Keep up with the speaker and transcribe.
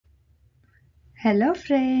Hello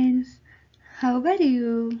friends, how are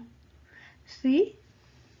you? See,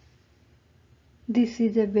 this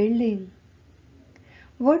is a building.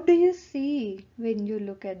 What do you see when you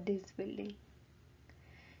look at this building?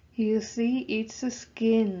 You see its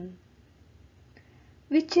skin,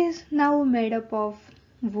 which is now made up of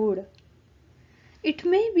wood. It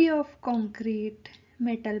may be of concrete,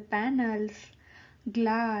 metal panels,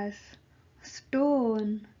 glass,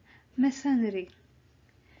 stone, masonry.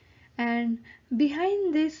 And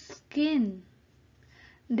behind this skin,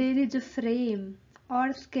 there is a frame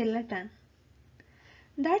or skeleton.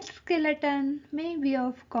 That skeleton may be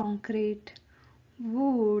of concrete,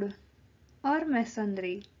 wood, or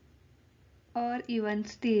masonry, or even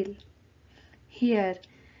steel. Here,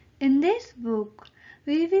 in this book,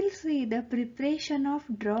 we will see the preparation of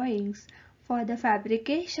drawings for the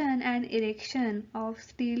fabrication and erection of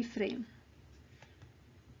steel frame.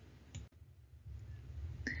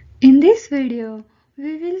 In this video,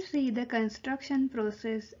 we will see the construction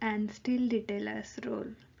process and steel detailer's role.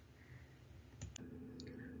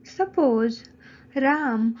 Suppose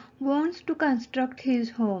Ram wants to construct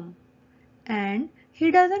his home and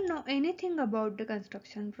he doesn't know anything about the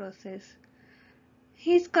construction process.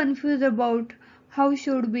 He is confused about how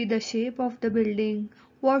should be the shape of the building,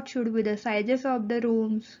 what should be the sizes of the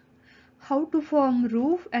rooms, how to form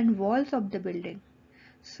roof and walls of the building.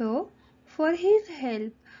 So, for his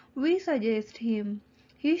help, we suggest him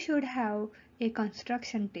he should have a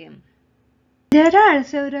construction team. There are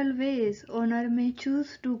several ways owner may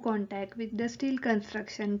choose to contact with the steel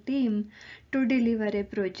construction team to deliver a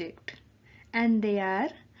project, and they are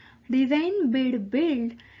design build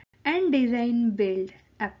build and design build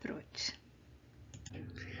approach.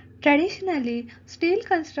 Traditionally, steel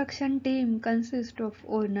construction team consists of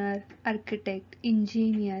owner, architect,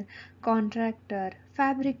 engineer, contractor,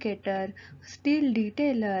 fabricator, steel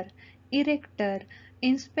detailer, erector,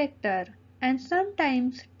 inspector, and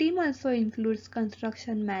sometimes team also includes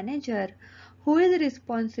construction manager who is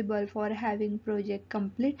responsible for having project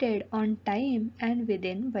completed on time and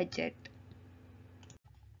within budget.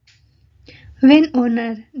 When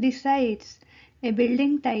owner decides a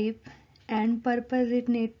building type and purpose it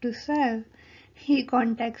needs to serve, he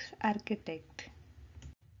contacts architect.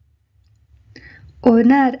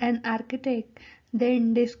 Owner and architect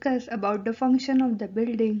then discuss about the function of the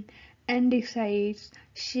building and decides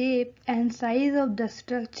shape and size of the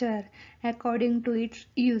structure according to its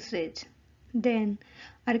usage. Then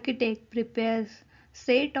architect prepares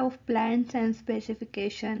set of plans and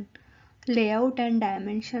specification, layout and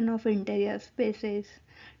dimension of interior spaces,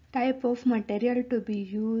 type of material to be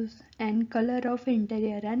used, and color of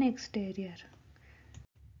interior and exterior.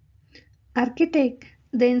 Architect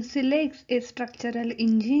then selects a structural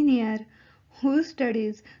engineer who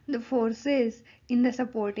studies the forces in the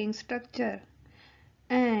supporting structure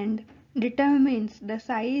and determines the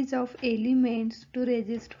size of elements to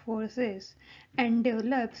resist forces and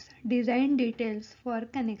develops design details for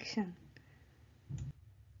connection.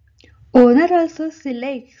 Owner also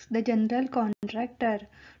selects the general contractor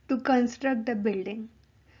to construct the building.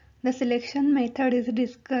 The selection method is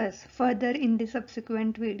discussed further in the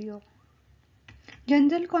subsequent video.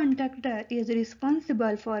 General contractor is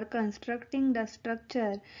responsible for constructing the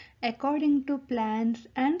structure according to plans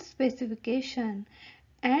and specification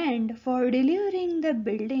and for delivering the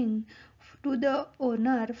building to the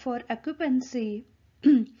owner for occupancy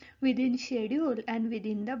within schedule and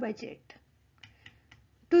within the budget.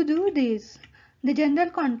 To do this, the general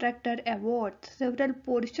contractor awards several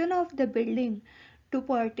portions of the building to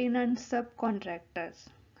pertinent subcontractors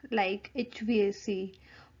like HVAC,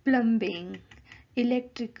 plumbing,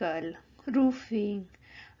 electrical, roofing,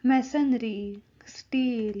 masonry,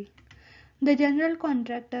 steel. The general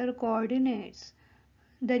contractor coordinates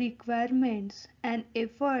the requirements and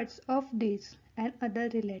efforts of these and other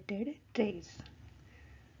related trades.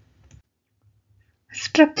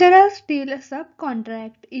 Structural steel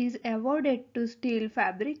subcontract is awarded to steel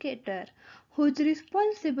fabricator whose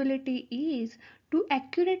responsibility is to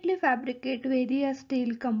accurately fabricate various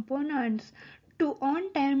steel components to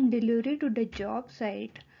on-time delivery to the job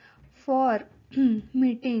site for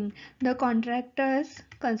meeting the contractor's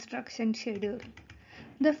construction schedule.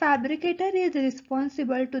 The fabricator is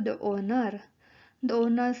responsible to the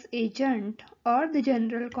owner's agent or the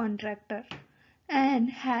general contractor and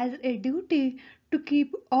has a duty to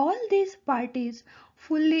keep all these parties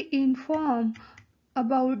fully informed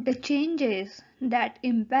about the changes that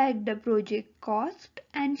impact the project cost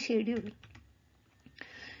and schedule.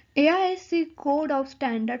 AISC Code of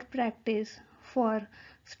Standard Practice for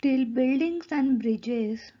Steel Buildings and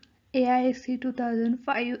Bridges AISC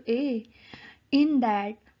 2005A in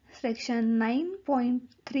that section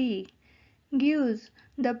 9.3 gives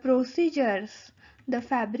the procedures the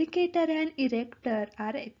fabricator and erector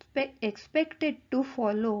are expected to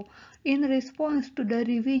follow in response to the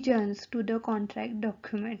revisions to the contract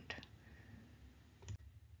document.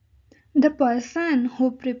 The person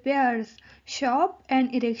who prepares shop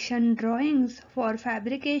and erection drawings for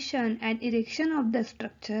fabrication and erection of the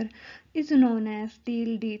structure is known as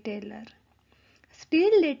steel detailer.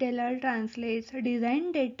 Steel detailer translates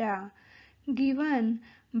design data given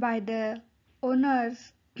by the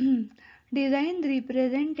owner's design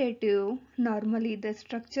representative, normally the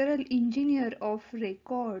structural engineer of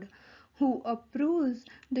record, who approves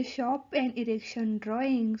the shop and erection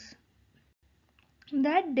drawings.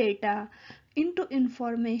 That data into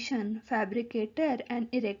information fabricator and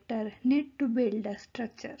erector need to build a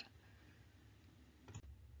structure.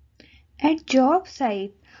 At job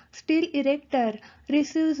site, steel erector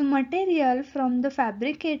receives material from the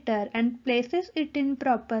fabricator and places it in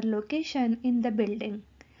proper location in the building.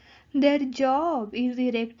 Their job is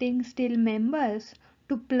erecting steel members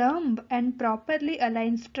to plumb and properly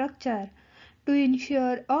align structure to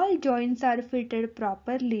ensure all joints are fitted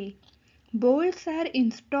properly. Bolts are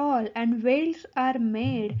installed and welds are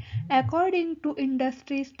made according to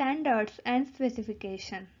industry standards and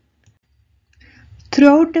specification.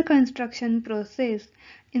 Throughout the construction process,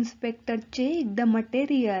 inspector check the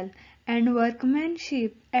material and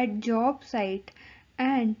workmanship at job site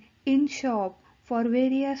and in shop for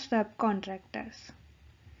various subcontractors.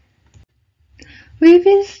 We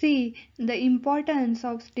will see the importance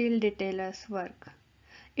of steel detailer's work.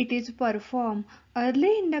 It is performed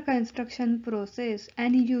early in the construction process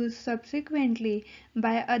and used subsequently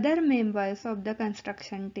by other members of the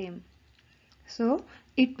construction team. So,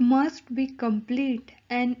 it must be complete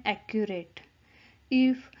and accurate.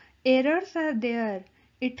 If errors are there,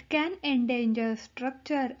 it can endanger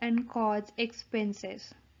structure and cause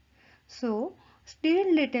expenses. So, steel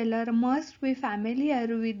detailer must be familiar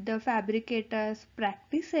with the fabricator's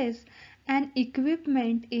practices and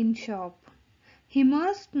equipment in shop. He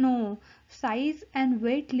must know size and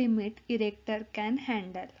weight limit erector can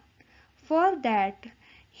handle. For that,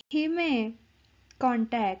 he may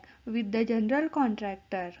contact with the general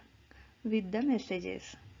contractor with the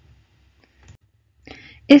messages.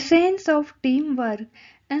 Essence of teamwork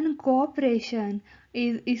and cooperation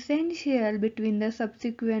is essential between the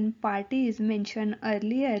subsequent parties mentioned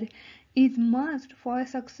earlier is must for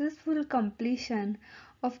successful completion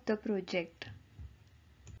of the project.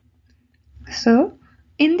 So,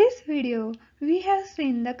 in this video, we have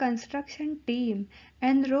seen the construction team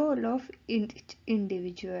and role of each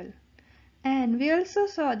individual. And we also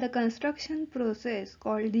saw the construction process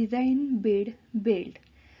called design, bid, build.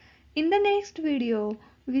 In the next video,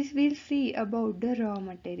 we will see about the raw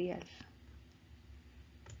materials.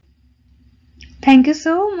 Thank you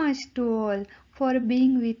so much to all for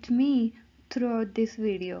being with me throughout this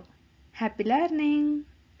video. Happy learning!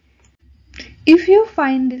 If you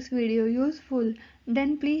find this video useful,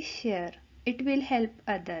 then please share. It will help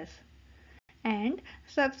others. And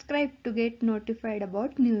subscribe to get notified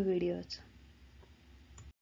about new videos.